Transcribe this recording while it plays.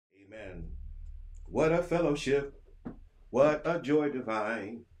What a fellowship, what a joy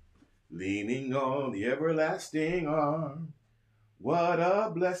divine, leaning on the everlasting arm. What a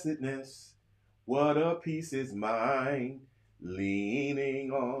blessedness, what a peace is mine,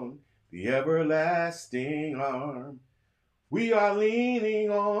 leaning on the everlasting arm. We are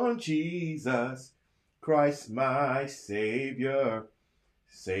leaning on Jesus, Christ my Savior,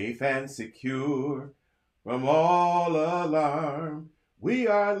 safe and secure from all alarm. We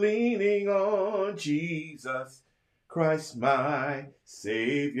are leaning on Jesus, Christ my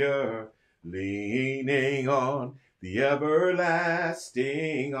Savior, leaning on the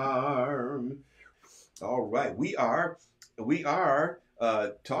everlasting arm. All right, we are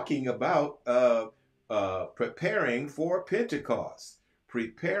talking about preparing for Pentecost.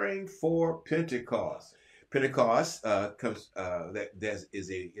 Preparing for Pentecost. Pentecost comes that is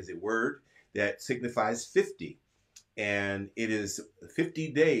a word that signifies 50, and it is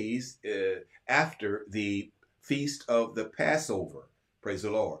 50 days after the feast of the Passover. Praise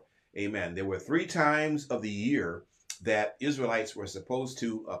the Lord. Amen. There were 3 times of the year that Israelites were supposed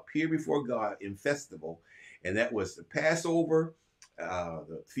to appear before God in festival, and that was the Passover,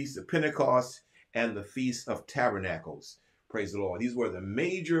 the Feast of Pentecost, and the Feast of Tabernacles. Praise the Lord. These were the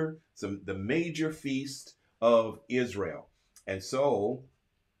major feasts of Israel, and so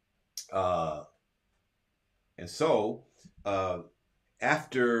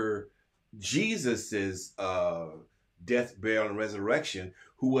after Jesus's death, burial, and resurrection,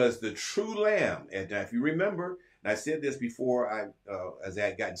 who was the true Lamb, and if you remember, and I said this before, as I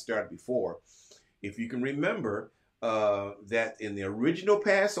had gotten started before, if you can remember that in the original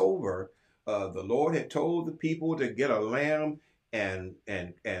Passover, the Lord had told the people to get a lamb and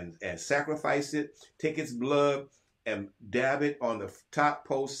sacrifice it, take its blood and dab it on the top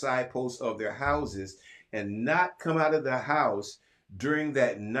post, side posts of their houses, and not come out of the house during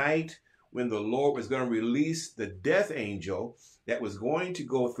that night when the Lord was going to release the death angel that was going to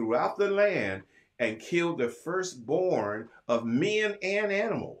go throughout the land and kill the firstborn of men and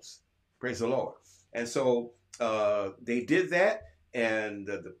animals. Praise the Lord. And so they did that, and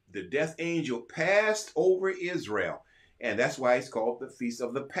the death angel passed over Israel. And that's why it's called the Feast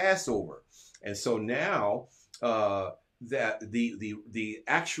of the Passover. And so now that the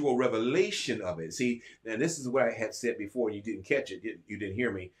actual revelation of it, see, and this is what I had said before, you didn't catch it, you didn't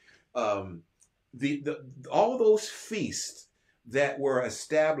hear me. All those feasts that were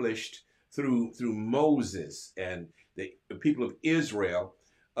established through Moses and the people of Israel,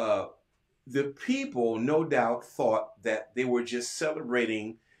 the people no doubt thought that they were just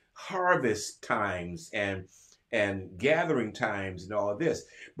celebrating harvest times and gathering times and all of this.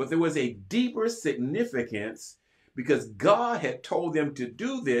 But there was a deeper significance because God had told them to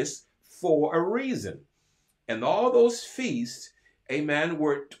do this for a reason. And all those feasts, amen,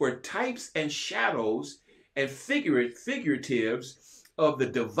 were types and shadows and figuratives of the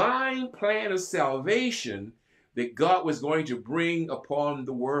divine plan of salvation that God was going to bring upon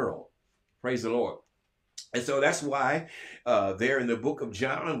the world. Praise the Lord. And so that's why there in the book of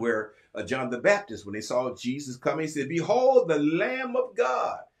John, where John the Baptist, when they saw Jesus coming, he said, "Behold, the Lamb of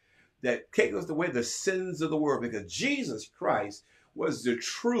God that taketh away the sins of the world," because Jesus Christ was the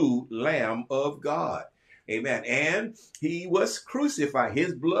true Lamb of God. Amen. And he was crucified.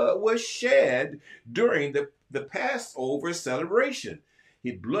 His blood was shed during the Passover celebration.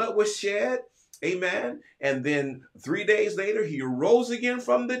 His blood was shed. Amen. And then 3 days later, he rose again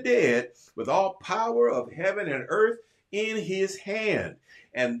from the dead with all power of heaven and earth in his hand.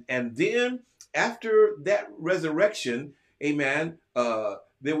 And then after that resurrection, amen,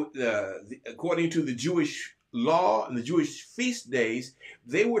 according to the Jewish law and the Jewish feast days,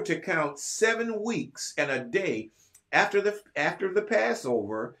 they were to count 7 weeks and a day after the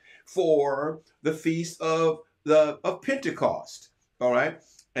Passover for the feast of Pentecost. All right.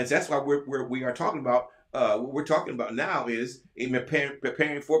 And that's why we are talking about what we're talking about now is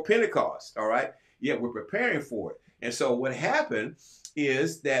preparing for Pentecost. All right. Yeah, we're preparing for it. And so what happened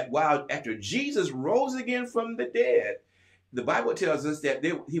is that after Jesus rose again from the dead, the Bible tells us that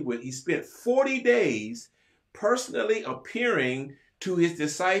he spent 40 days personally appearing to his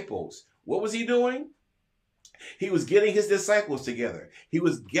disciples. What was he doing? He was getting his disciples together. He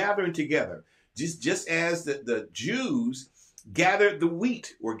was gathering together. Just as the Jews gathered the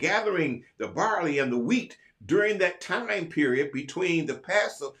wheat, or gathering the barley and the wheat during that time period between the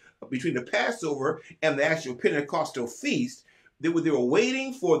Passover and the actual Pentecostal feast. They were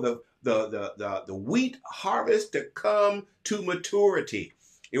waiting for the wheat harvest to come to maturity.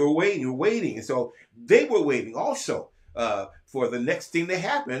 They were waiting. And so they were waiting also for the next thing to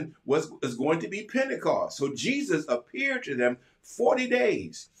happen was going to be Pentecost. So Jesus appeared to them 40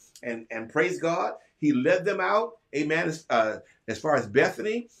 days. and praise God, he led them out, amen, as far as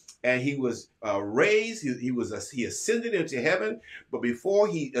Bethany, and he was raised. He ascended into heaven, but before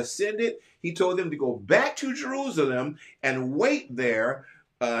he ascended, he told them to go back to Jerusalem and wait there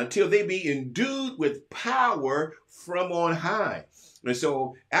until they be endued with power from on high. And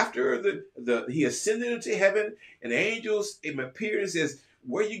so after he ascended into heaven, and the angels appeared and says,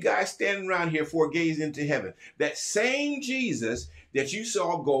 "Where you guys standing around here for, gazing into heaven?" That same Jesus that you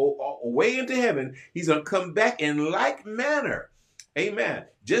saw go away into heaven, he's going to come back in like manner. Amen.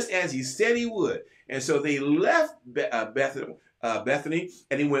 Just as he said he would. And so they left Bethany,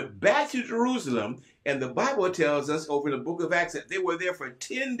 and he went back to Jerusalem. And the Bible tells us over in the book of Acts that they were there for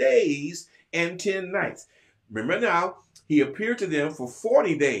 10 days and 10 nights. Remember now, he appeared to them for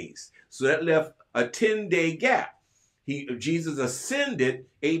 40 days. So that left a 10-day gap. Jesus ascended,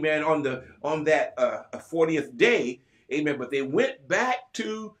 amen, on that 40th day, amen. But they went back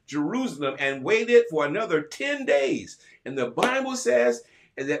to Jerusalem and waited for another 10 days. And the Bible says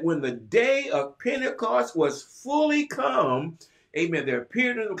that when the day of Pentecost was fully come, amen, there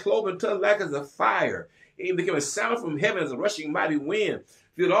appeared in the cloven tongues like as a fire. It became a sound from heaven as a rushing mighty wind,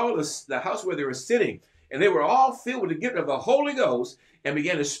 filled all the house where they were sitting. And they were all filled with the gift of the Holy Ghost and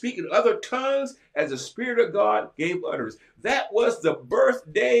began to speak in other tongues as the Spirit of God gave utterance. That was the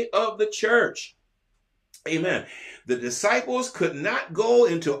birthday of the church. Amen. The disciples could not go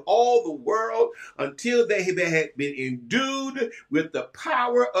into all the world until they had been endued with the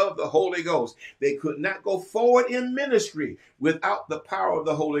power of the Holy Ghost. They could not go forward in ministry without the power of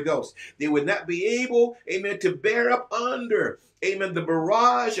the Holy Ghost. They would not be able, amen, to bear up under, amen, the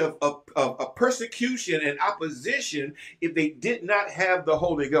barrage of persecution and opposition if they did not have the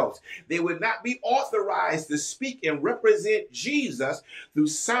Holy Ghost. They would not be authorized to speak and represent Jesus through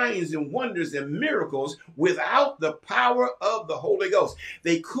signs and wonders and miracles without the power of the Holy Ghost.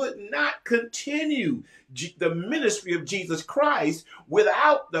 They could not continue the ministry of Jesus Christ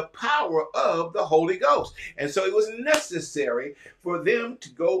without the power of the Holy Ghost. And so it was necessary for them to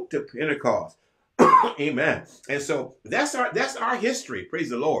go to Pentecost. Amen. And so that's our history. Praise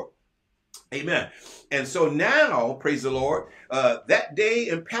the Lord. Amen. And so now, praise the Lord, that day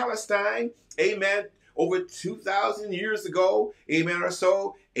in Palestine, amen, over 2,000 years ago, amen, or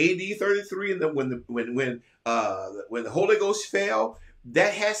so, AD 33, and when the Holy Ghost fell,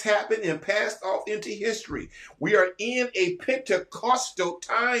 that has happened and passed off into history. We are in a Pentecostal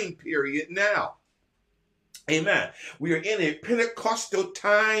time period now. Amen. We are in a Pentecostal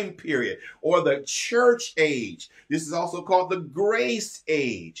time period, or the church age. This is also called the grace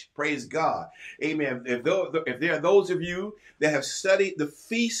age. Praise God. Amen. If there are those of you that have studied the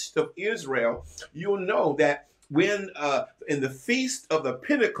Feast of Israel, you'll know that when in the Feast of the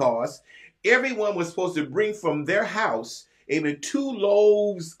Pentecost, everyone was supposed to bring from their house, amen, 2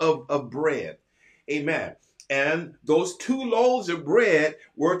 loaves of bread. Amen. And those 2 loaves of bread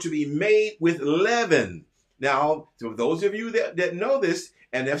were to be made with leaven. Now, for those of you that know this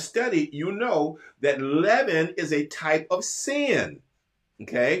and have studied, you know that leaven is a type of sin,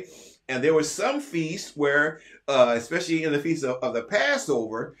 okay? And there were some feasts where, especially in the feast of the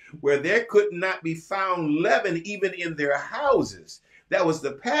Passover, where there could not be found leaven even in their houses. That was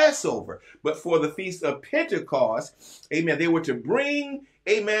the Passover. But for the Feast of Pentecost, amen, they were to bring,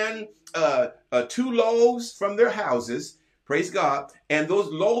 amen, 2 loaves from their houses. Praise God. And those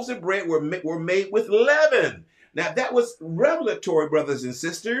loaves of bread were made with leaven. Now, that was revelatory, brothers and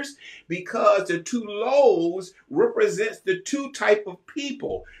sisters, because the 2 loaves represents the 2 type of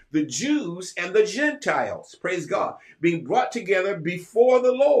people, the Jews and the Gentiles, praise God, being brought together before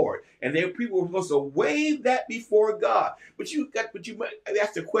the Lord. And people were supposed to wave that before God. But you might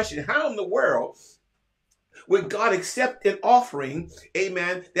ask the question, how in the world would God accept an offering,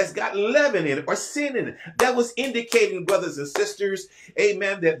 amen, that's got leaven in it or sin in it? That was indicating, brothers and sisters,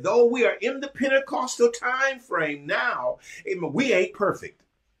 amen, that though we are in the Pentecostal time frame now, amen, we ain't perfect.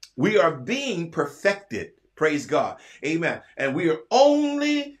 We are being perfected, praise God, amen. And we are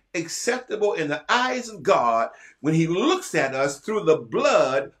only acceptable in the eyes of God when he looks at us through the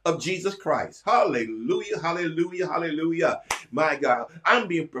blood of Jesus Christ. Hallelujah, hallelujah, hallelujah. My God, I'm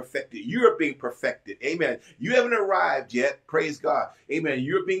being perfected. You're being perfected. Amen. You haven't arrived yet. Praise God. Amen.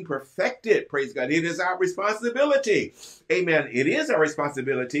 You're being perfected. Praise God. It is our responsibility. Amen. It is our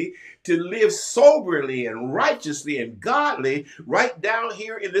responsibility to live soberly and righteously and godly right down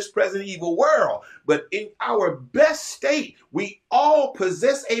here in this present evil world. But in our best state, we all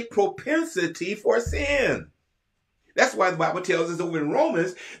possess a propensity for sin. That's why the Bible tells us over in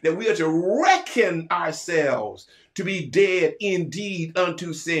Romans that we are to reckon ourselves to be dead indeed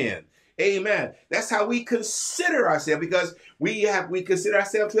unto sin. Amen. That's how we consider ourselves, because we consider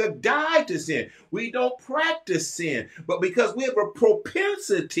ourselves to have died to sin. We don't practice sin, but because we have a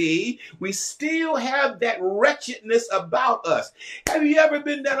propensity, we still have that wretchedness about us. Have you ever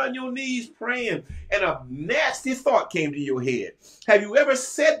been down on your knees praying and a nasty thought came to your head? Have you ever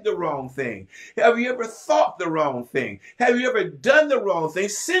said the wrong thing? Have you ever thought the wrong thing? Have you ever done the wrong thing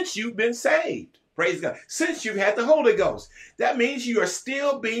since you've been saved? Praise God. Since you've had the Holy Ghost, that means you are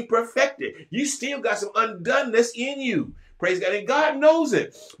still being perfected. You still got some undoneness in you. Praise God. And God knows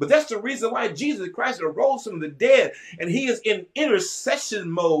it. But that's the reason why Jesus Christ arose from the dead. And he is in intercession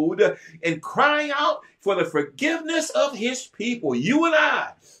mode and crying out for the forgiveness of his people. You and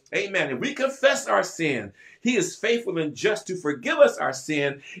I. Amen. If we confess our sin, he is faithful and just to forgive us our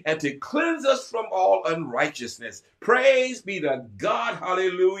sin and to cleanse us from all unrighteousness. Praise be to God.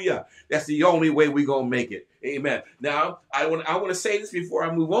 Hallelujah. That's the only way we're going to make it. Amen. Now, I want to say this before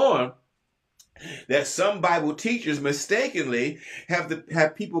I move on, that some Bible teachers mistakenly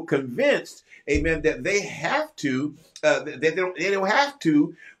have people convinced, amen, that they have to, they don't have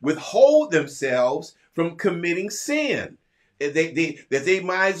to withhold themselves from committing sin. That they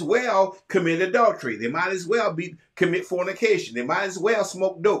might as well commit adultery. They might as well commit fornication. They might as well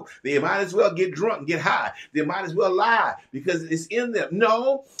smoke dope. They might as well get drunk and get high. They might as well lie because it's in them.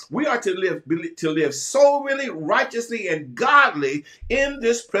 No, we are to live soberly, righteously, and godly in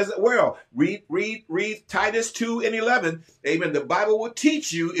this present world. Read Titus 2:11. Amen. The Bible will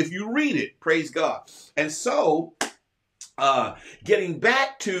teach you if you read it. Praise God. And so, getting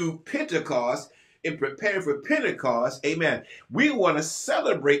back to Pentecost, in preparing for Pentecost, amen, we want to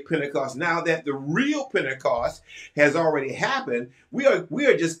celebrate Pentecost now that the real Pentecost has already happened. We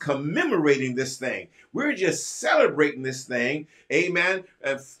are just commemorating this thing. We're just celebrating this thing, amen,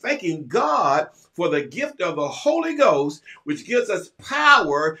 and thanking God for the gift of the Holy Ghost, which gives us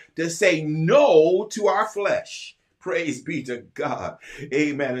power to say no to our flesh. Praise be to God.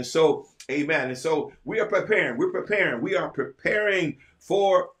 Amen. And so, amen. And so we are preparing. We are preparing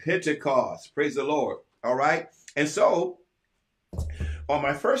for Pentecost. Praise the Lord. All right. And so on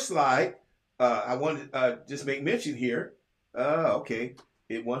my first slide, I want to just make mention here. Okay.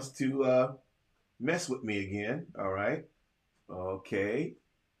 It wants to mess with me again. All right. Okay.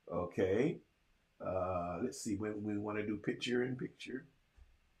 Okay. Let's see when we want to do picture in picture.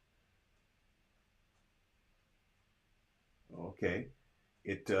 Okay.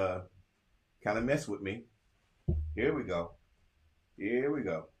 It kind of messed with me. Here we go. Here we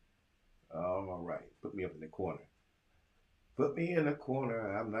go. All right. Put me up in the corner. Put me in the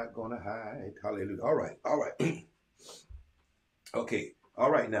corner. I'm not going to hide. Hallelujah. All right. All right. Okay. All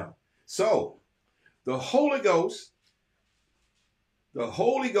right now. So, the Holy Ghost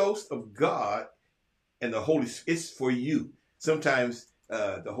of God and the Holy, it's for you. Sometimes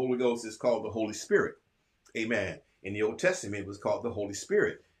the Holy Ghost is called the Holy Spirit. Amen. In the Old Testament, it was called the Holy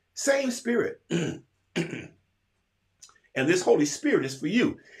Spirit. Same Spirit. And this Holy Spirit is for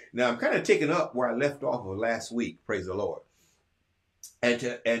you. Now, I'm kind of taking up where I left off of last week. Praise the Lord. And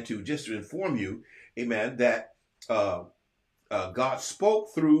to just to inform you, amen, that God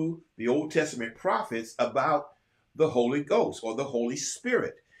spoke through the Old Testament prophets about the Holy Ghost or the Holy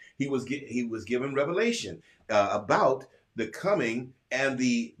Spirit. He was given revelation about the coming and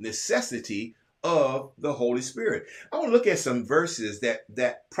the necessity of the Holy Spirit. I want to look at some verses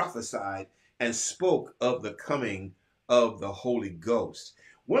that prophesied and spoke of the coming of the Holy Ghost.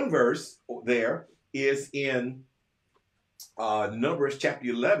 One verse there is in Numbers chapter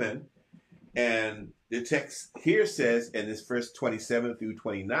 11, and the text here says, in this verse 27 through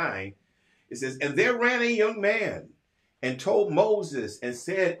 29, it says, "And there ran a young man and told Moses and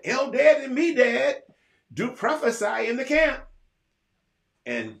said, Eldad and Medad do prophesy in the camp.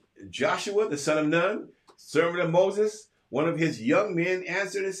 And Joshua, the son of Nun, servant of Moses, one of his young men,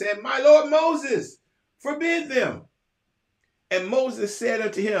 answered and said, My Lord Moses, forbid them. And Moses said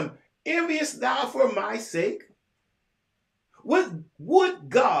unto him, Enviest thou for my sake? Would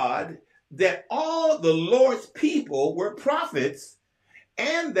God that all the Lord's people were prophets,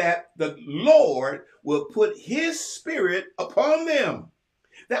 and that the Lord will put his spirit upon them.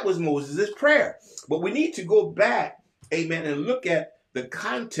 That was Moses' prayer. But we need to go back, amen, and look at the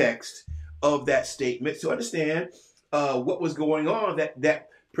context of that statement to understand what was going on that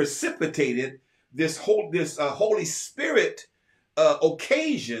precipitated this Holy Spirit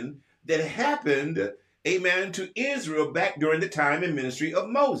occasion that happened, amen, to Israel back during the time and ministry of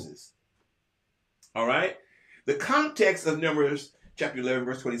Moses. All right? The context of Numbers chapter 11,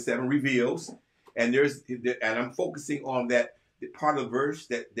 verse 27 reveals, and I'm focusing on that part of the verse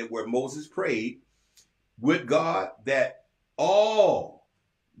that where Moses prayed with God that all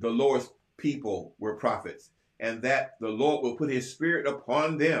the Lord's people were prophets, and that the Lord will put his spirit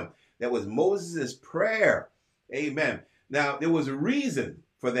upon them. That was Moses' prayer. Amen. Now, there was a reason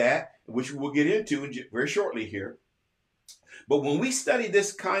for that, which we'll get into very shortly here. But when we study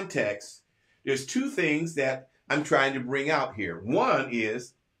this context, there's two things that I'm trying to bring out here. One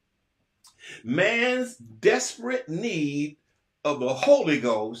is man's desperate need of the Holy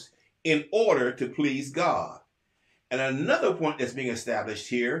Ghost in order to please God. And another point that's being established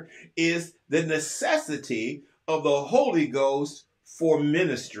here is the necessity of the Holy Ghost for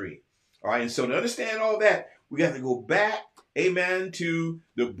ministry. All right, and so to understand all that, we have to go back, amen, to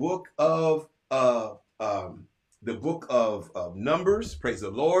the book of Numbers. Praise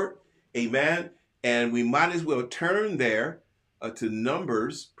the Lord, amen. And we might as well turn there to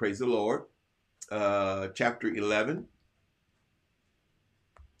Numbers. Praise the Lord, chapter 11.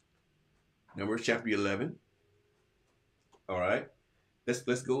 Numbers chapter 11. All right,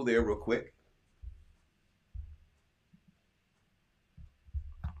 let's go there real quick.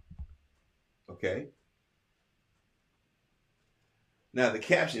 Okay. Now the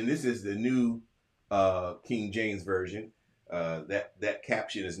caption. This is the new King James version. That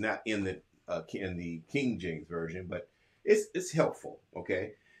caption is not in the King James version, but it's helpful.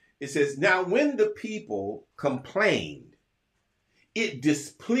 Okay. It says, "Now when the people complained, it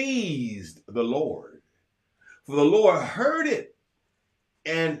displeased the Lord. For the Lord heard it,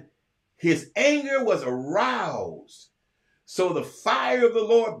 and his anger was aroused. So the fire of the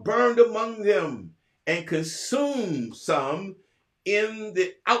Lord burned among them and consumed some in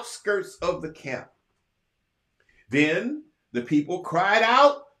the outskirts of the camp. Then the people cried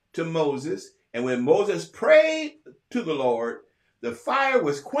out to Moses, and when Moses prayed to the Lord, the fire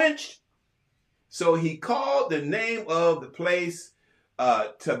was quenched. So he called the name of the place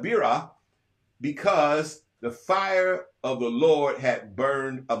Taberah, because the fire of the Lord had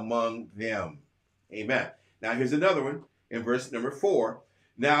burned among them." Amen. Now here's another one in verse number 4.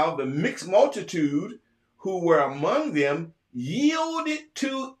 "Now the mixed multitude who were among them yielded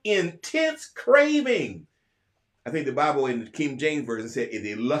to intense craving." I think the Bible in the King James Version said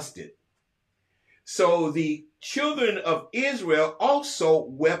they lusted. "So the children of Israel also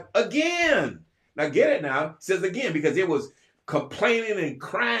wept again." Now get it now. It says again, because it was complaining and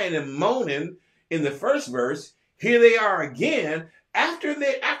crying and moaning in the first verse. Here they are again, after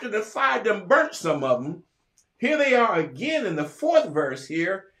the fire done burnt some of them. Here they are again in the 4th verse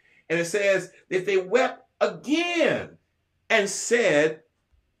here, and it says that they wept again and said,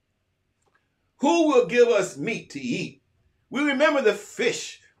 "Who will give us meat to eat? We remember the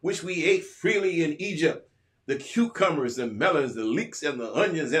fish which we ate freely in Egypt, the cucumbers, the melons, the leeks, and the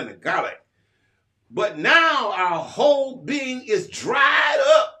onions, and the garlic. But now our whole being is dried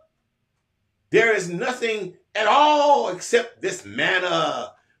up. There is nothing at all except this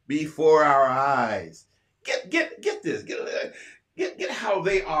manna before our eyes." Get this. Get how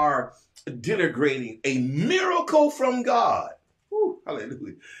they are denigrating a miracle from God. Woo,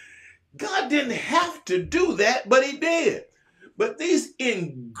 hallelujah. God didn't have to do that, but he did. But these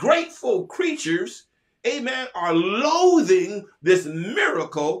ungrateful creatures, amen, are loathing this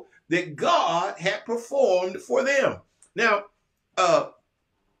miracle that God had performed for them. Now I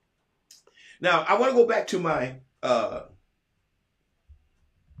want to go back to my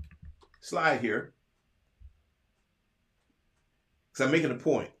slide here, because I'm making a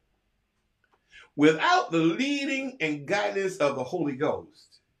point. Without the leading and guidance of the Holy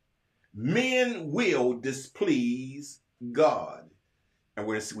Ghost, men will displease God. And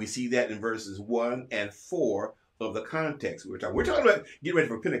we see that in verses 1 and 4 of the context we're talking about. Get ready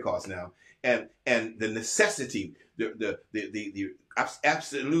for Pentecost now, and the necessity, the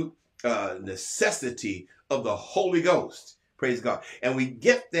absolute necessity of the Holy Ghost. Praise God. And we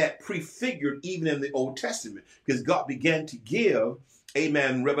get that prefigured even in the Old Testament, because God began to give,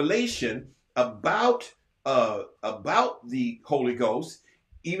 amen, revelation about the Holy Ghost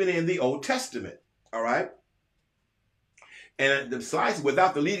even in the Old Testament. All right. And the slide says,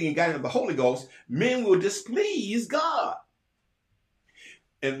 without the leading and guiding of the Holy Ghost, men will displease God.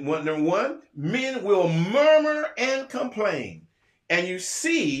 And number 1, men will murmur and complain. And you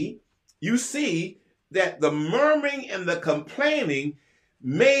see that the murmuring and the complaining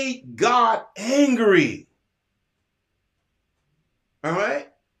made God angry. All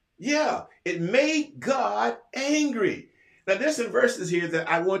right? Yeah, it made God angry. Now, there's some verses here that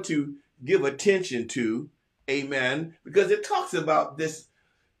I want to give attention to, amen, because it talks about this.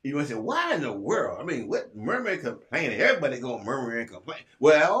 You want to say, why in the world? I mean, what murmuring and complaining? Everybody gonna murmur and complain.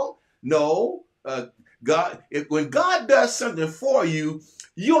 Well, no, when God does something for you,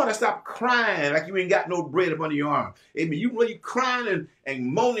 You ought to stop crying like you ain't got no bread up under your arm. Amen. You really crying and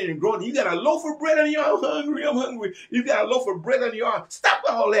moaning and groaning. You got a loaf of bread under your arm. I'm hungry. I'm hungry. You got a loaf of bread under your arm. Stop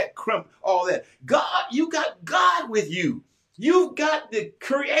all that crump, all that. God, you got God with you. You've got the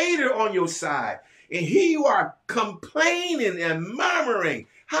Creator on your side. And here you are complaining and murmuring.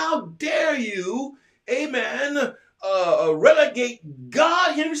 How dare you, amen, relegate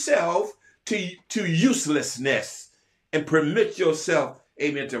God himself to uselessness and permit yourself,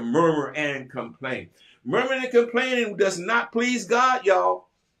 amen, to murmur and complain. Murmuring and complaining does not please God, y'all.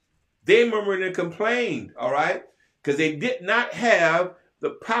 They murmured and complained, all right, because they did not have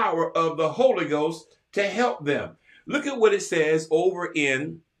the power of the Holy Ghost to help them. Look at what it says over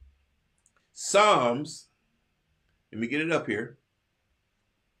in Psalms. Let me get it up here.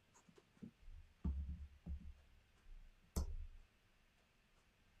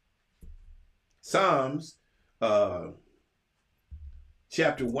 Psalms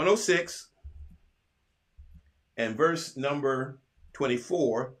chapter 106 and verse number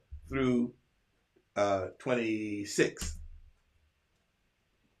 24 through 26.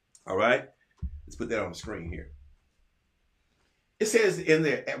 All right, let's put that on the screen here. It says in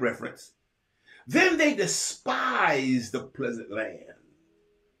their reference, then they despised the pleasant land.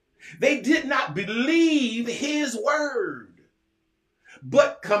 They did not believe his word,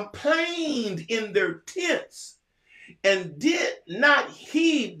 but complained in their tents and did not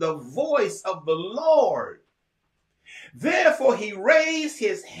heed the voice of the Lord. Therefore he raised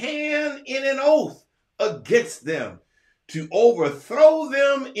his hand in an oath against them to overthrow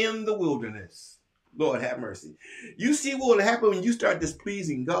them in the wilderness. Lord have mercy. You see what will happen when you start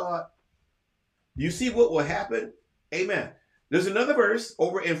displeasing God? You see what will happen? Amen. There's another verse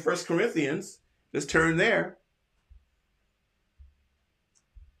over in 1 Corinthians. Let's turn there.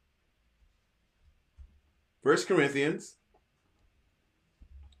 First Corinthians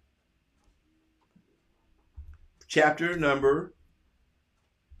chapter number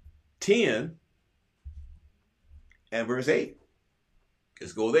 10 and verse 8.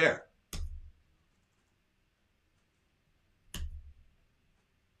 Let's go there.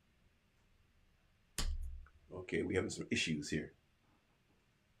 Okay, we're having some issues here.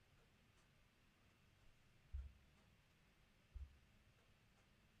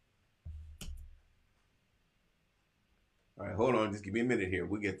 All right, hold on. Just give me a minute here.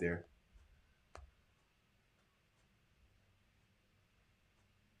 We'll get there.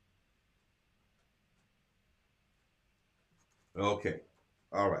 Okay.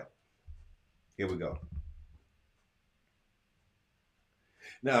 All right. Here we go.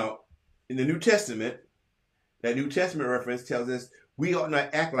 Now, in the New Testament, that New Testament reference tells us we ought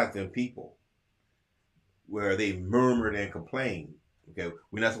not act like them people where they murmured and complained. Okay,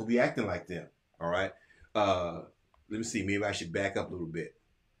 we're not supposed to be acting like them. All right. Let me see. Maybe I should back up a little bit.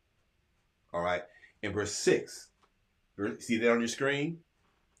 All right. In verse 6, see that on your screen?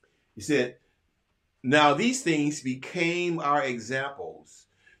 He said, now these things became our examples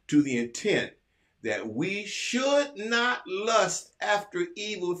to the intent that we should not lust after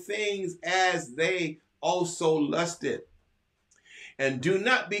evil things as they also lusted. And do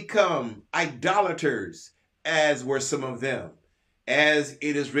not become idolaters as were some of them. As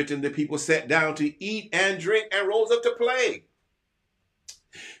it is written, the people sat down to eat and drink and rose up to play.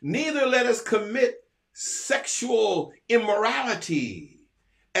 Neither let us commit sexual immorality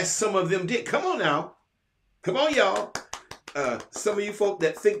as some of them did. Come on now. Come on, y'all. Some of you folk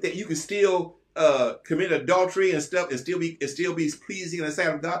that think that you can still commit adultery and stuff and still be pleasing in the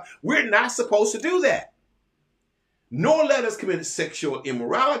sight of God. We're not supposed to do that. Nor let us commit sexual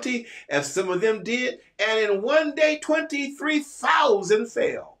immorality as some of them did, and in one day 23,000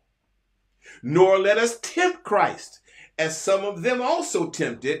 fell. Nor let us tempt Christ, as some of them also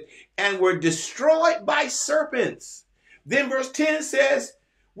tempted, and were destroyed by serpents. Then verse 10 says,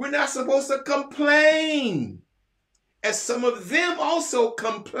 we're not supposed to complain, as some of them also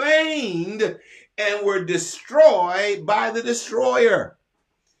complained, and were destroyed by the destroyer.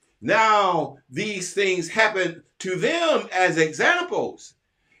 Now, these things happened to them as examples,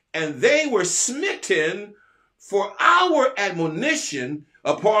 and they were smitten for our admonition,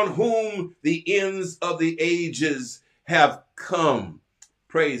 upon whom the ends of the ages have come.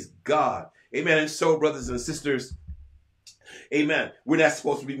 Praise God. Amen. And so, brothers and sisters, amen, we're not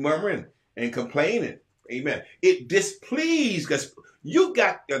supposed to be murmuring and complaining. Amen. It displeased because you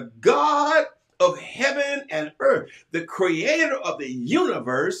got the God of heaven and earth, the creator of the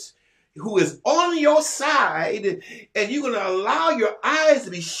universe, who is on your side, and you're going to allow your eyes to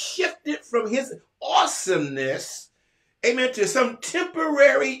be shifted from his awesomeness, amen, to some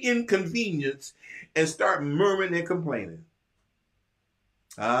temporary inconvenience and start murmuring and complaining.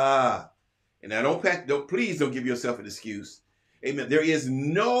 And now please don't give yourself an excuse. Amen. There is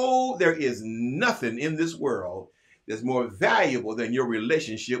nothing in this world that's more valuable than your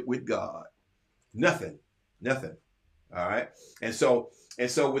relationship with God. Nothing. All right. And so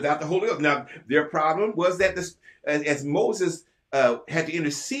without the Holy Ghost, now their problem was that as Moses had to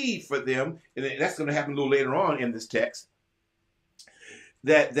intercede for them, and that's going to happen a little later on in this text,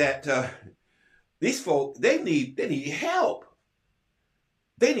 that these folk, they need help.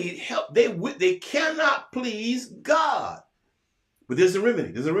 They need help. They cannot please God. But there's a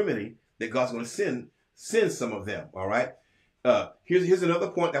remedy. There's a remedy that God's going to send some of them. All right. Here's another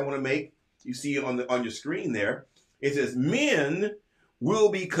point I want to make. You see on your screen there. It says, men will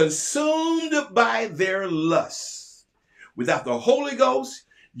be consumed by their lusts. Without the Holy Ghost,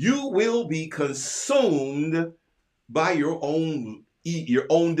 you will be consumed by your own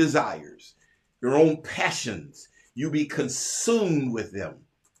desires, your own passions. You'll be consumed with them.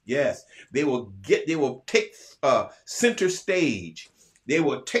 Yes, they will take center stage. They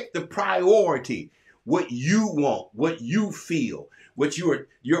will take the priority, what you want, what you feel, what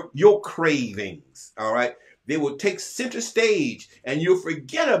your cravings. All right. They will take center stage, and you'll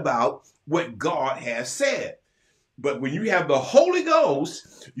forget about what God has said. But when you have the Holy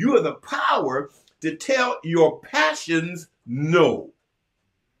Ghost, you have the power to tell your passions no.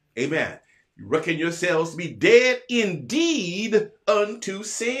 Amen. You reckon yourselves to be dead indeed unto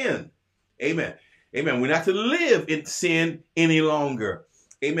sin. Amen. Amen. We're not to live in sin any longer.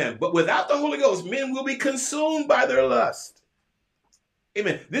 Amen. But without the Holy Ghost, men will be consumed by their lust.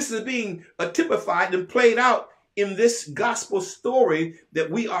 Amen. This is being typified and played out in this gospel story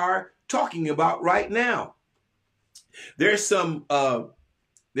that we are talking about right now. There's some more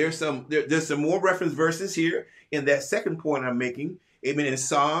reference verses here in that second point I'm making. Amen. In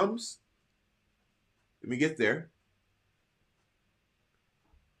Psalms. Let me get there.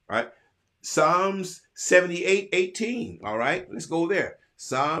 All right. Psalms 78:18. All right. Let's go there.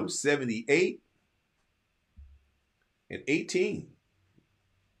 Psalms 78 and 18.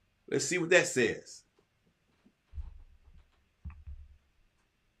 Let's see what that says.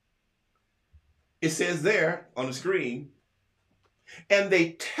 It says there on the screen, and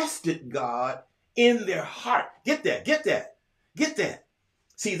they tested God in their heart. Get that.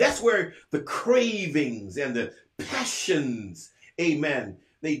 See, that's where the cravings and the passions, amen,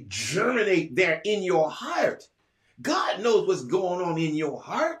 they germinate there in your heart. God knows what's going on in your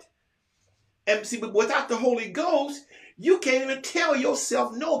heart. And see, but without the Holy Ghost, you can't even tell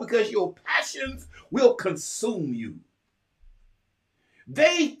yourself no, because your passions will consume you.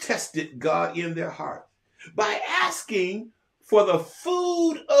 They tested God in their heart by asking for the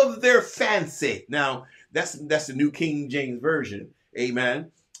food of their fancy. Now, that's the New King James Version.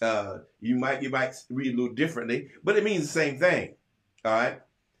 Amen. You might read a little differently, but it means the same thing. All right.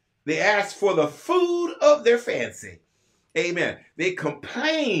 They asked for the food of their fancy. Amen. They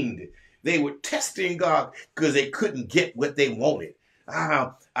complained. They were testing God because they couldn't get what they wanted.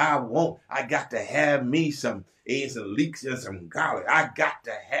 I got to have me some leeks and some garlic. I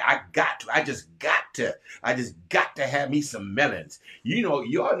just got to have me some melons. You know,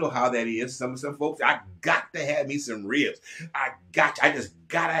 y'all know how that is. Some folks, I got to have me some ribs. I just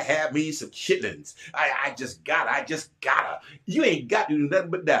gotta have me some chitlins. I just gotta. You ain't got to do nothing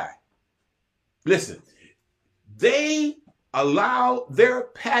but die. Listen, they allow their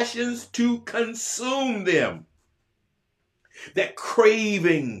passions to consume them. That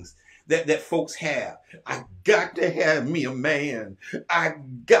cravings that folks have. I got to have me a man. I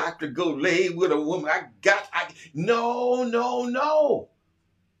got to go lay with a woman. No.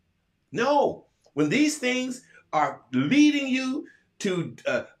 When these things are leading you to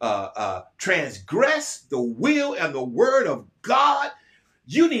transgress the will and the word of God,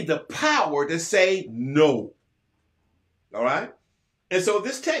 you need the power to say no. All right? And so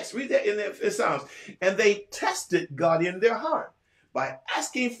this text, read that in Psalms. And they tested God in their heart by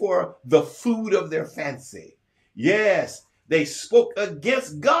asking for the food of their fancy. Yes, they spoke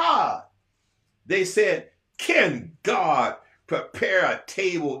against God. They said, can God prepare a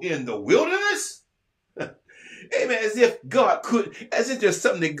table in the wilderness? Amen. As if there's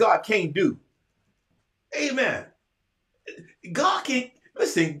something that God can't do. Amen. God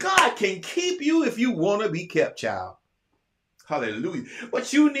can keep you if you want to be kept, child. Hallelujah.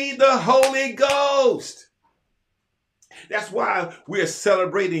 But you need the Holy Ghost. That's why we're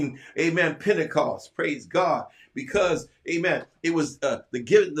celebrating, amen, Pentecost. Praise God. Because, amen, it was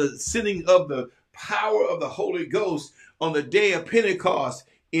the sending of the power of the Holy Ghost on the day of Pentecost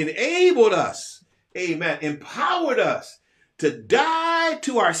enabled us, amen, empowered us to die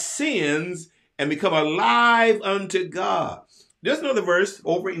to our sins and become alive unto God. There's another verse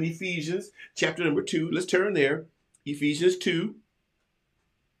over in Ephesians chapter number 2. Let's turn there. Ephesians 2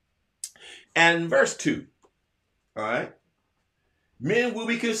 and verse 2. All right. Men will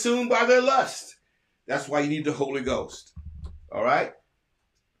be consumed by their lust. That's why you need the Holy Ghost. All right.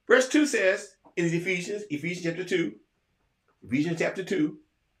 Verse 2 says in Ephesians chapter 2,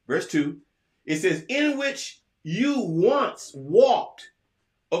 verse 2, it says, in which you once walked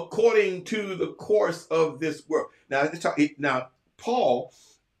according to the course of this world. Now, Paul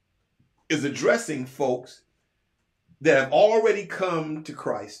is addressing folks that have already come to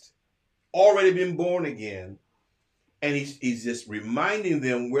Christ, already been born again, and he's just reminding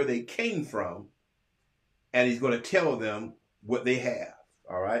them where they came from, and he's going to tell them what they have.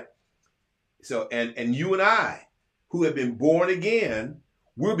 All right. So, and you and I, who have been born again,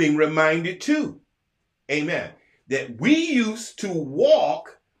 we're being reminded too. Amen. That we used to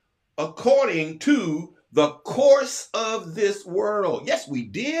walk according to the course of this world. Yes, we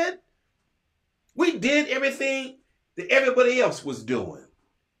did. We did everything that everybody else was doing.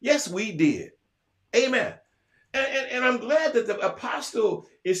 Yes, we did. Amen. And I'm glad that the apostle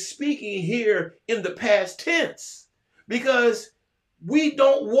is speaking here in the past tense, because we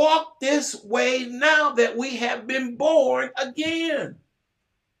don't walk this way now that we have been born again.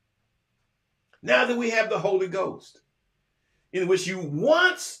 Now that we have the Holy Ghost, in which you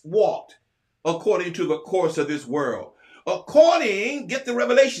once walked according to the course of this world. According, get the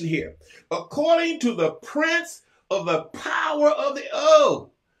revelation here, according to the prince of the power of the,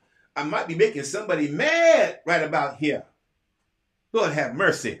 I might be making somebody mad right about here. Lord have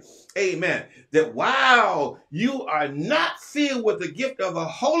mercy. Amen. That while you are not filled with the gift of the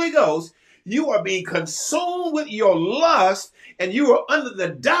Holy Ghost, you are being consumed with your lust, and you are under the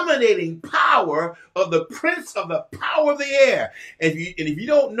dominating power of the prince of the power of the air. And if you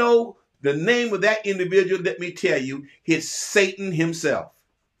don't know the name of that individual, let me tell you, it's Satan himself.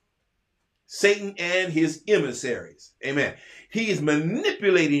 Satan and his emissaries. Amen. He is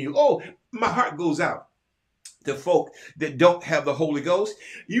manipulating you. Oh, my heart goes out to folk that don't have the Holy Ghost.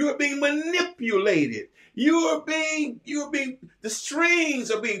 You are being manipulated. The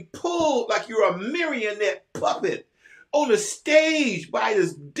strings are being pulled like you're a marionette puppet on the stage by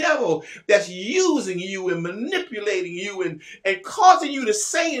this devil that's using you and manipulating you and causing you to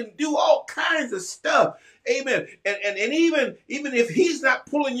say and do all kinds of stuff. Amen. And even if he's not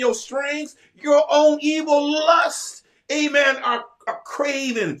pulling your strings, your own evil lusts, amen, are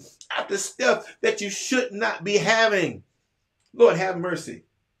craving after stuff that you should not be having. Lord have mercy.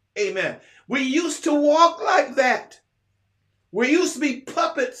 Amen. We used to walk like that. We used to be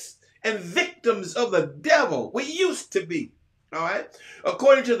puppets and victims of the devil. We used to be. All right.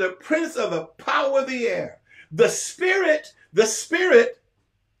 According to the prince of the power of the air, the spirit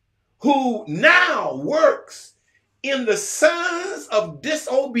who now works in the sons of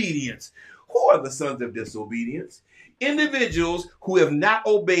disobedience. Who are the sons of disobedience? Individuals who have not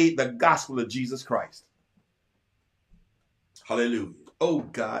obeyed the gospel of Jesus Christ. Hallelujah. Oh,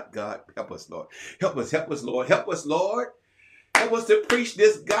 God, help us, Lord. Help us, Lord. Help us, Lord. Help us to preach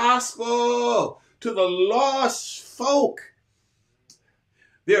this gospel to the lost folk.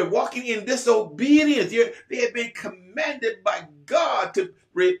 They're walking in disobedience. They have been commanded by God to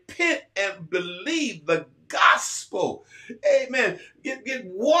repent and believe the gospel. Amen. Get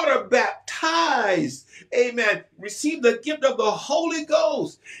water baptized. Amen. Receive the gift of the Holy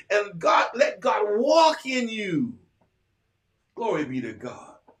Ghost. And let God walk in you. Glory be to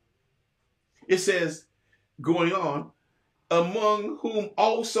God. It says, going on, among whom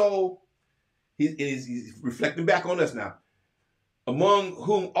also, he's reflecting back on us now, among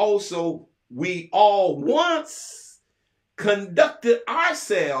whom also we all once conducted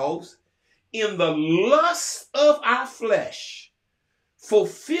ourselves in the lust of our flesh,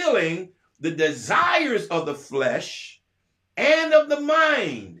 fulfilling the desires of the flesh and of the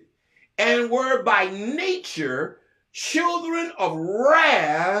mind, and were by nature children of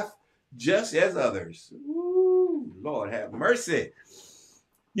wrath, just as others. Ooh, Lord have mercy.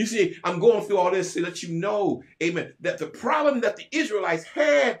 You see, I'm going through all this to let you know, amen, that the problem that the Israelites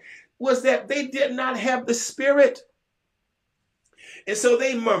had was that they did not have the Spirit. And so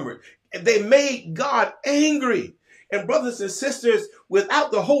they murmured, and they made God angry. And brothers and sisters,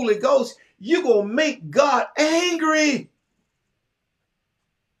 without the Holy Ghost, you're going to make God angry.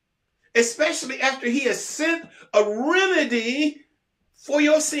 Especially after he has sent a remedy for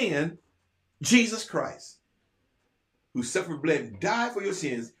your sin, Jesus Christ, who suffered, bled, and died for your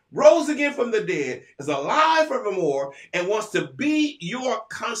sins, rose again from the dead, is alive forevermore, and wants to be your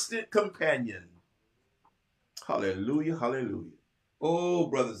constant companion. Hallelujah, hallelujah. Oh,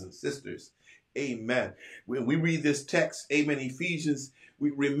 brothers and sisters, amen. When we read this text, amen, Ephesians,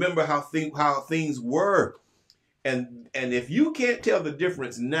 we remember how things were. And if you can't tell the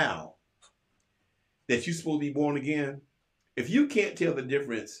difference now that you're supposed to be born again, if you can't tell the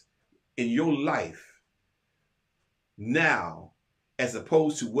difference in your life now as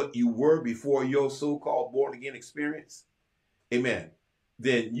opposed to what you were before your so-called born again experience, amen,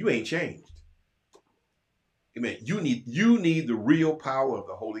 then you ain't changed. Amen. You need the real power of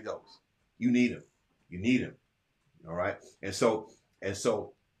the Holy Ghost. You need him. You need him. All right. And so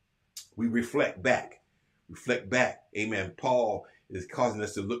we reflect back. Amen. Paul is causing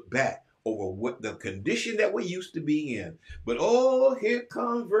us to look back over what the condition that we used to be in. But oh, here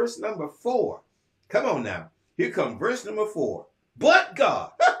comes verse number 4. Come on now. Here comes verse number 4. But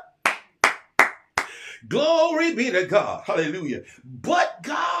God. Glory be to God. Hallelujah. But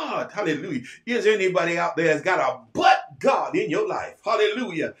God. Hallelujah. Is there anybody out there that's got a but God in your life?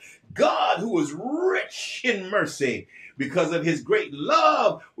 Hallelujah. God, who is rich in mercy because of his great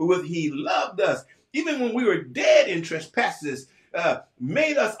love wherewith he loved us, even when we were dead in trespasses,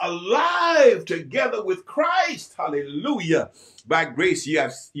 made us alive together with Christ. Hallelujah. By grace you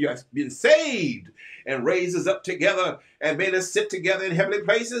have been saved, and raised us up together and made us sit together in heavenly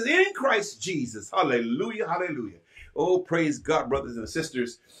places in Christ Jesus. Hallelujah. Hallelujah. Oh, praise God, brothers and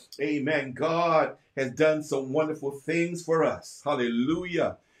sisters. Amen. God has done some wonderful things for us.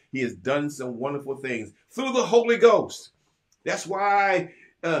 Hallelujah. He has done some wonderful things through the Holy Ghost. That's why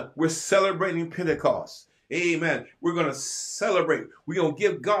we're celebrating Pentecost. Amen. We're going to celebrate. We're going to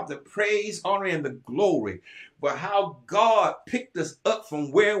give God the praise, honor, and the glory for how God picked us up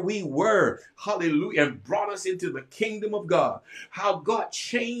from where we were. Hallelujah. And brought us into the kingdom of God. How God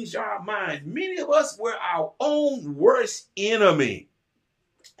changed our minds. Many of us were our own worst enemy.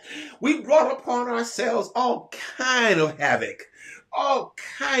 We brought upon ourselves all kind of havoc, all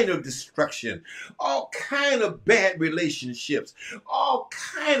kind of destruction, all kind of bad relationships, all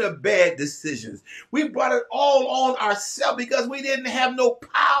kind of bad decisions. We brought it all on ourselves because we didn't have no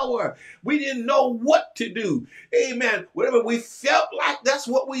power. We didn't know what to do. Amen. Whatever we felt like, that's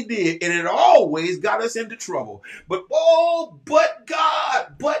what we did. And it always got us into trouble. But but God.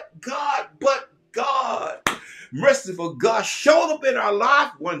 Merciful God showed up in our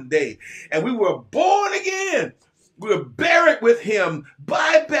life one day, and we were born again. We were buried with him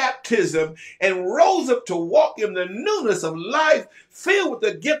by baptism and rose up to walk in the newness of life, filled with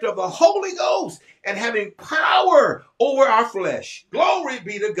the gift of the Holy Ghost and having power over our flesh. Glory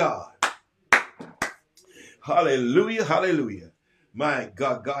be to God. Hallelujah, hallelujah. My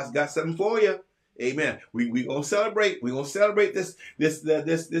God, God's got something for you. Amen. We're going to celebrate. We're going to celebrate this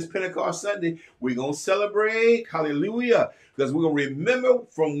Pentecost Sunday. We're going to celebrate. Hallelujah. Because we're going to remember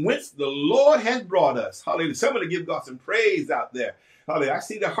from whence the Lord has brought us. Hallelujah. Somebody give God some praise out there. Hallelujah. I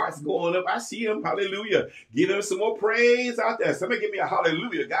see the hearts going up. I see them. Hallelujah. Give him some more praise out there. Somebody give me a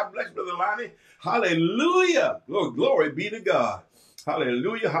hallelujah. God bless Brother Lonnie. Hallelujah. Glory be to God.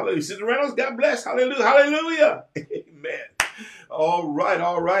 Hallelujah. Hallelujah. Sister Reynolds, God bless. Hallelujah. Hallelujah. Amen. All right.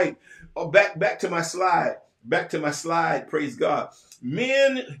 All right. Oh, back to my slide. Back to my slide. Praise God.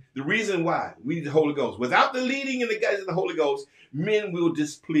 Men, the reason why we need the Holy Ghost. Without the leading and the guidance of the Holy Ghost, men will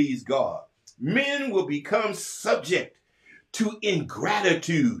displease God. Men will become subject to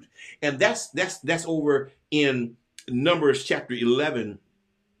ingratitude. And that's over in Numbers chapter 11.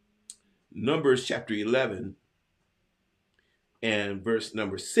 Numbers chapter 11 and verse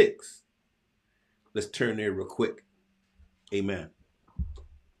number 6. Let's turn there real quick. Amen.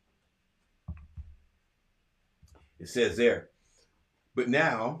 It says there, but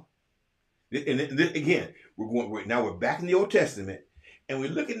now, and again, we're back in the Old Testament, and we're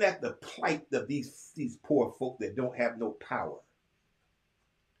looking at the plight of these poor folk that don't have no power.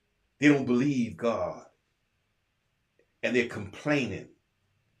 They don't believe God, and they're complaining,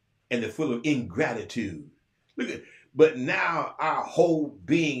 and they're full of ingratitude. But now our whole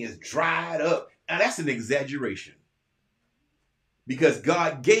being is dried up. Now that's an exaggeration, because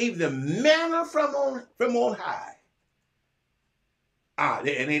God gave them manna from on high. And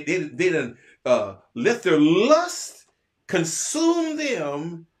they didn't let their lust consume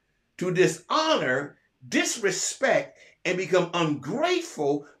them to dishonor, disrespect, and become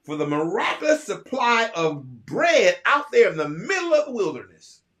ungrateful for the miraculous supply of bread out there in the middle of the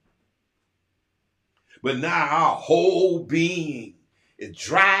wilderness. But now our whole being is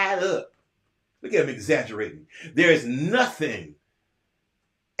dried up. Look at him exaggerating. There is nothing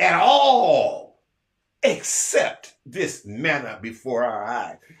at all except this manna before our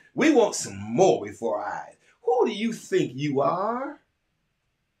eyes. We want some more before our eyes. Who do you think you are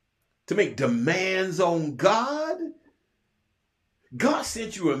to make demands on God? God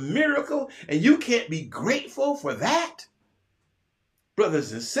sent you a miracle and you can't be grateful for that?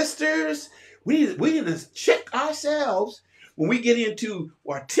 Brothers and sisters, we need to check ourselves when we get into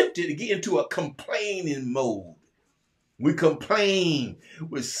or are tempted to get into a complaining mode. We complain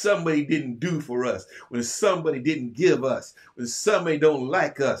when somebody didn't do for us, when somebody didn't give us, when somebody don't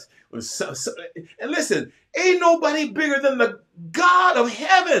like us. And listen, ain't nobody bigger than the God of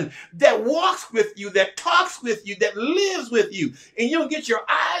heaven that walks with you, that talks with you, that lives with you. And you don't get your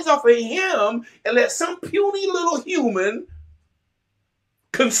eyes off of him and let some puny little human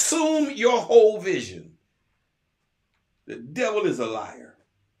consume your whole vision. The devil is a liar.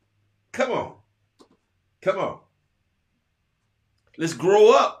 Come on. Come on. Let's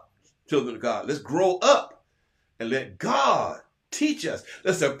grow up, children of God. Let's grow up and let God teach us.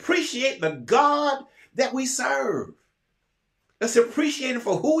 Let's appreciate the God that we serve. Let's appreciate him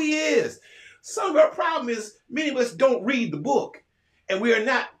for who he is. Some of our problem is many of us don't read the book, and we are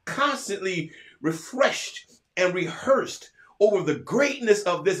not constantly refreshed and rehearsed over the greatness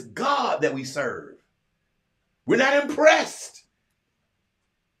of this God that we serve. We're not impressed.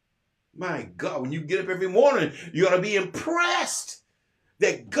 My God, when you get up every morning, you ought to be impressed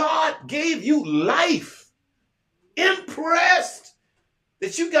that God gave you life. Impressed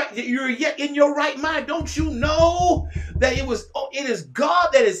that you're yet in your right mind. Don't you know that it is God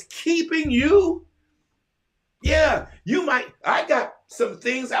that is keeping you? Yeah, I got some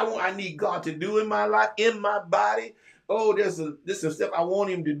things I need God to do in my life, in my body. Oh, there's some stuff I want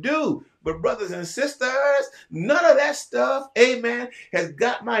him to do. But brothers and sisters, none of that stuff, amen, has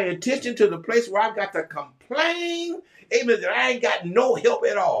got my attention to the place where I've got to complain, amen, that I ain't got no help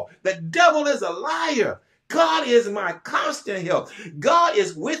at all. The devil is a liar. God is my constant help. God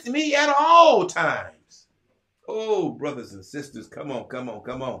is with me at all times. Oh, brothers and sisters, come on, come on,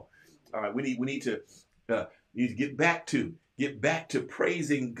 come on. All right, we need to get back to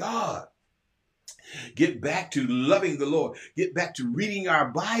praising God. Get back to loving the Lord. Get back to reading our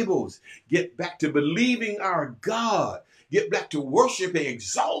Bibles. Get back to believing our God. Get back to worshiping,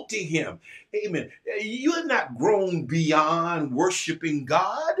 exalting him. Amen. You have not grown beyond worshiping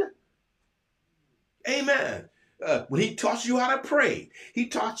God. Amen. When he taught you how to pray, he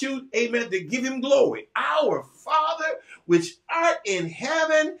taught you, amen, to give him glory. Our Father, which art in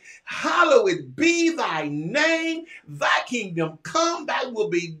heaven, hallowed be thy name. Thy kingdom come, thy will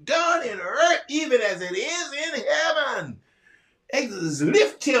be done in earth, even as it is in heaven.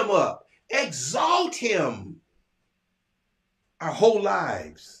 Lift him up. Exalt him. Our whole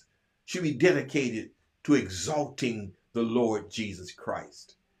lives should be dedicated to exalting the Lord Jesus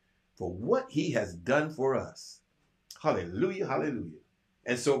Christ for what he has done for us. Hallelujah, hallelujah.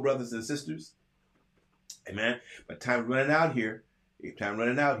 And so, brothers and sisters, amen, but time's running out here.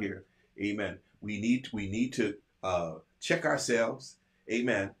 Amen. We need to check ourselves,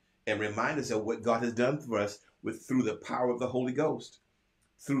 amen, and remind us of what God has done for us through the power of the Holy Ghost.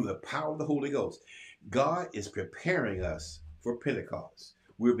 Through the power of the Holy Ghost. God is preparing us for Pentecost.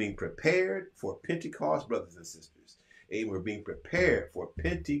 We're being prepared for Pentecost, brothers and sisters. Amen. We're being prepared for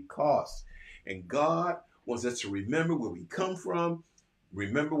Pentecost. And God wants us to remember where we come from,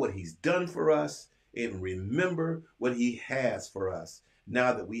 remember what he's done for us, and remember what he has for us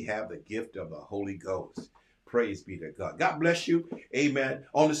now that we have the gift of the Holy Ghost. Praise be to God. God bless you. Amen.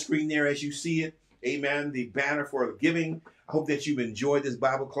 On the screen there as you see it, amen, the banner for giving. I hope that you've enjoyed this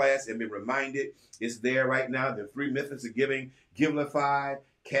Bible class and been reminded. It's there right now. The 3 methods of giving: Givelify,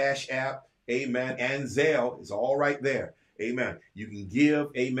 Cashapp, amen, and Zelle is all right there. Amen. You can give.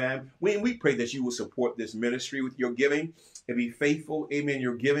 Amen. We pray that you will support this ministry with your giving and be faithful. Amen.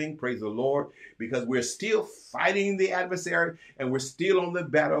 Your giving. Praise the Lord. Because we're still fighting the adversary and we're still on the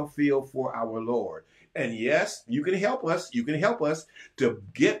battlefield for our Lord. And yes, you can help us. You can help us to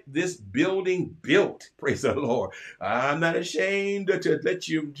get this building built. Praise the Lord. I'm not ashamed to let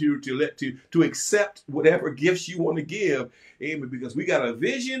you to accept whatever gifts you want to give. Amen. Because we got a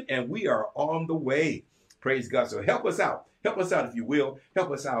vision and we are on the way. Praise God. So help us out. Help us out if you will. Help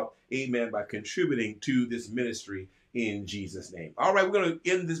us out, amen, by contributing to this ministry in Jesus' name. All right, we're going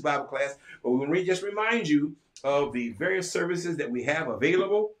to end this Bible class, but we're going to just remind you of the various services that we have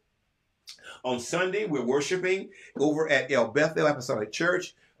available. On Sunday, we're worshiping over at El Bethel Apostolic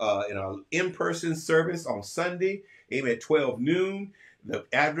Church in our in-person service on Sunday, amen, at 12 noon. The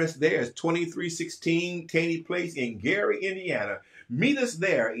address there is 2316 Taney Place in Gary, Indiana. Meet us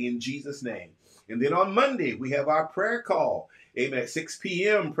there in Jesus' name. And then on Monday, we have our prayer call. Amen. At 6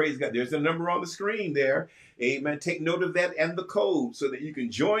 p.m. Praise God. There's a number on the screen there. Amen. Take note of that and the code so that you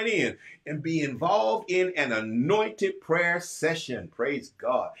can join in and be involved in an anointed prayer session. Praise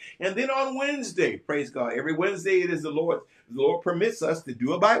God. And then on Wednesday, praise God. Every Wednesday, it is the Lord's the Lord permits us to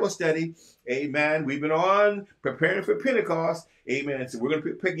do a Bible study. Amen. We've been on preparing for Pentecost. Amen. So we're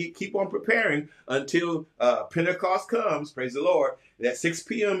going to keep on preparing until Pentecost comes. Praise the Lord. At 6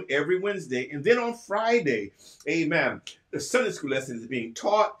 p.m. every Wednesday. And then on Friday, amen, the Sunday school lesson is being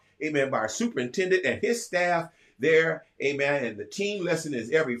taught, amen, by our superintendent and his staff there. Amen. And the teen lesson is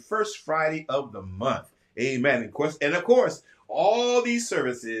every first Friday of the month. Amen. Of course, all these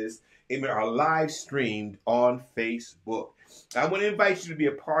services, amen, are live streamed on Facebook. I want to invite you to be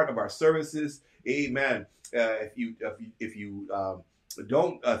a part of our services. Amen. If you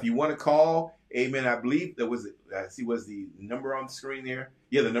want to call, amen. I believe there was, was the number on the screen there?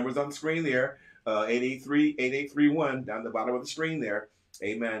 Yeah, the number's on the screen there. 883-8831 down the bottom of the screen there.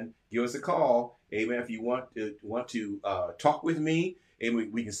 Amen. Give us a call. Amen. If you want to talk with me, and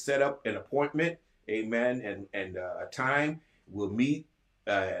we can set up an appointment. Amen. And a time we'll meet,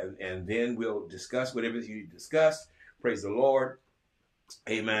 and then we'll discuss whatever you need to discuss. Praise the Lord.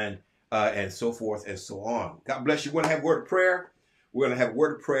 Amen. And so forth and so on. God bless you. We're going to have a word of prayer. We're going to have a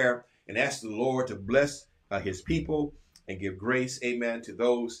word of prayer and ask the Lord to bless his people and give grace, amen, to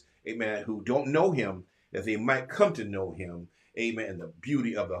those, amen, who don't know him, that they might come to know him, amen, and the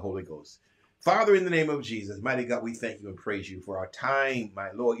beauty of the Holy Ghost. Father, in the name of Jesus, mighty God, we thank you and praise you for our time,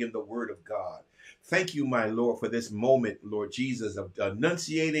 my Lord, in the word of God. Thank you, my Lord, for this moment, Lord Jesus, of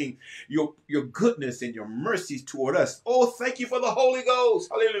enunciating your goodness and your mercies toward us. Oh, thank you for the Holy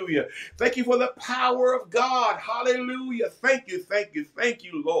Ghost. Hallelujah. Thank you for the power of God. Hallelujah. Thank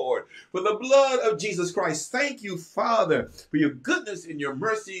you, Lord, for the blood of Jesus Christ. Thank you, Father, for your goodness and your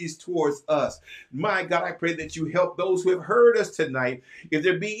mercies towards us. My God, I pray that you help those who have heard us tonight. If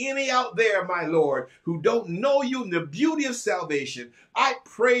there be any out there, my Lord, who don't know you in the beauty of salvation, I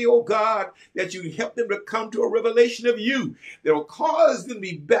pray, oh God, that you help them to come to a revelation of you that will cause them to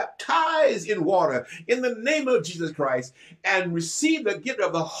be baptized in water in the name of Jesus Christ and receive the gift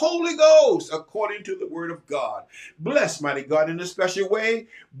of the Holy Ghost according to the word of God. Bless, mighty God, in a special way.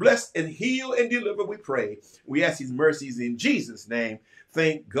 Bless and heal and deliver, we pray. We ask these mercies in Jesus' name.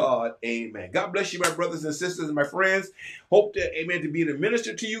 Thank God. Amen. God bless you, my brothers and sisters and my friends. Hope to, amen, to be able to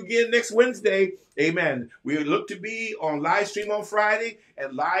minister to you again next Wednesday. Amen. We look to be on live stream on Friday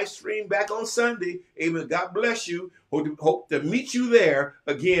and live stream back on Sunday. Amen. God bless you. Hope to meet you there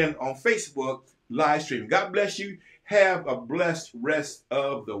again on Facebook live stream. God bless you. Have a blessed rest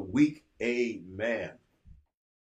of the week. Amen.